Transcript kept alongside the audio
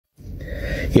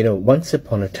You know, once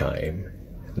upon a time,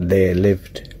 there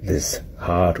lived this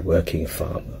hard-working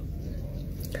farmer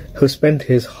who spent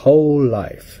his whole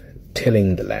life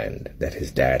tilling the land that his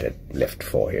dad had left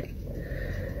for him.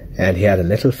 And he had a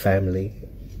little family,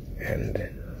 and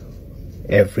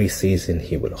every season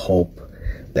he would hope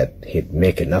that he'd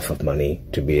make enough of money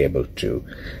to be able to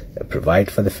provide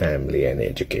for the family and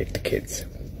educate the kids.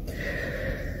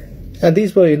 And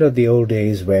these were, the old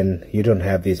days when you don't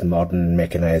have these modern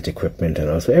mechanized equipment,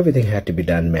 and also everything had to be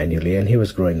done manually, and he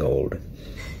was growing old.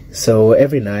 So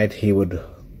every night he would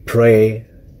pray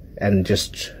and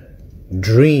just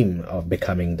dream of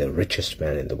becoming the richest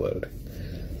man in the world.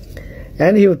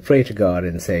 And he would pray to God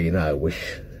and say, I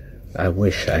wish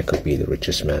I could be the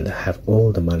richest man. I have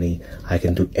all the money. I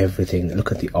can do everything.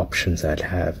 Look at the options I'd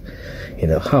have.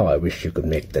 How I wish you could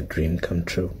make that dream come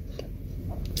true.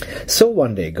 So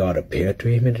one day God appeared to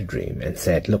him in a dream and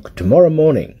said, look, tomorrow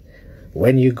morning,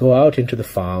 when you go out into the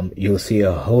farm, you'll see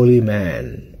a holy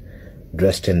man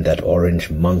dressed in that orange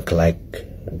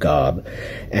monk-like garb,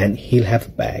 and he'll have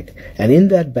a bag. And in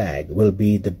that bag will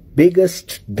be the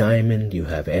biggest diamond you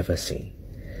have ever seen.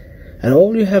 And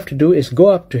all you have to do is go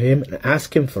up to him and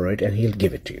ask him for it, and he'll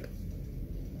give it to you.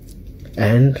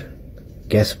 And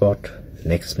guess what?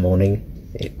 Next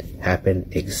morning, it happened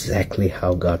exactly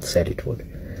how God said it would.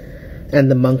 And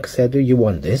the monk said, you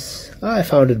want this? I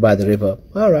found it by the river.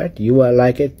 All right, you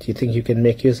like it. You think you can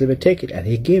make use of it? Take it. And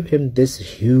he gave him this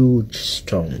huge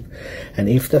stone. And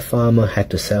if the farmer had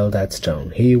to sell that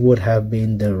stone, he would have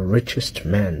been the richest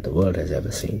man the world has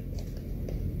ever seen.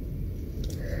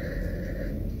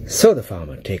 So the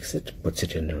farmer takes it, puts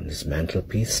it in on his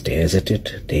mantelpiece, stares at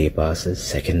it. Day passes,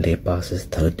 second day passes,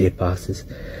 third day passes.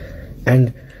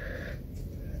 And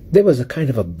there was a kind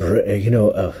of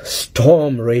a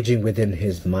storm raging within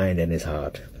his mind and his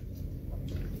heart.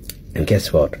 And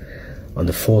guess what? On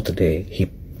the fourth day, he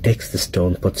takes the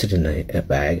stone, puts it in a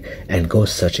bag, and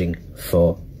goes searching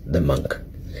for the monk.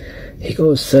 He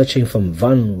goes searching from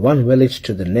one village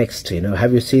to the next.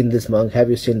 Have you seen this monk? Have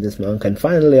you seen this monk? And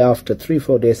finally, after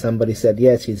 3-4 days, somebody said,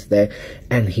 yes, he's there.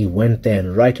 And he went there,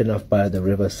 and right enough by the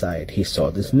riverside, he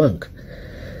saw this monk.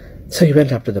 So he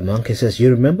went up to the monk. He says, you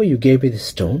remember you gave me this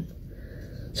stone?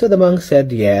 So the monk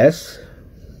said, yes.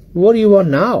 What do you want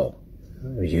now?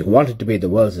 You wanted to be the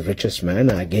world's richest man.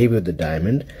 I gave you the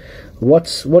diamond.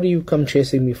 What do you come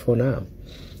chasing me for now?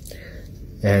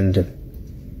 And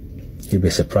you'll be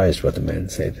surprised what the man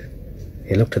said.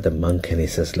 He looked at the monk and he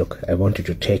says, look, I want you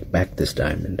to take back this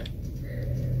diamond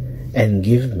and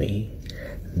give me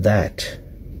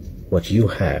what you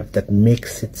have that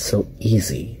makes it so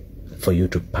easy for you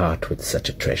to part with such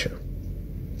a treasure.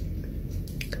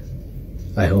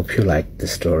 I hope you liked the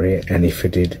story, and if you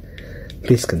did,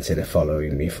 please consider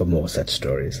following me for more such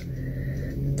stories.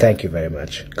 Thank you very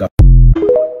much. God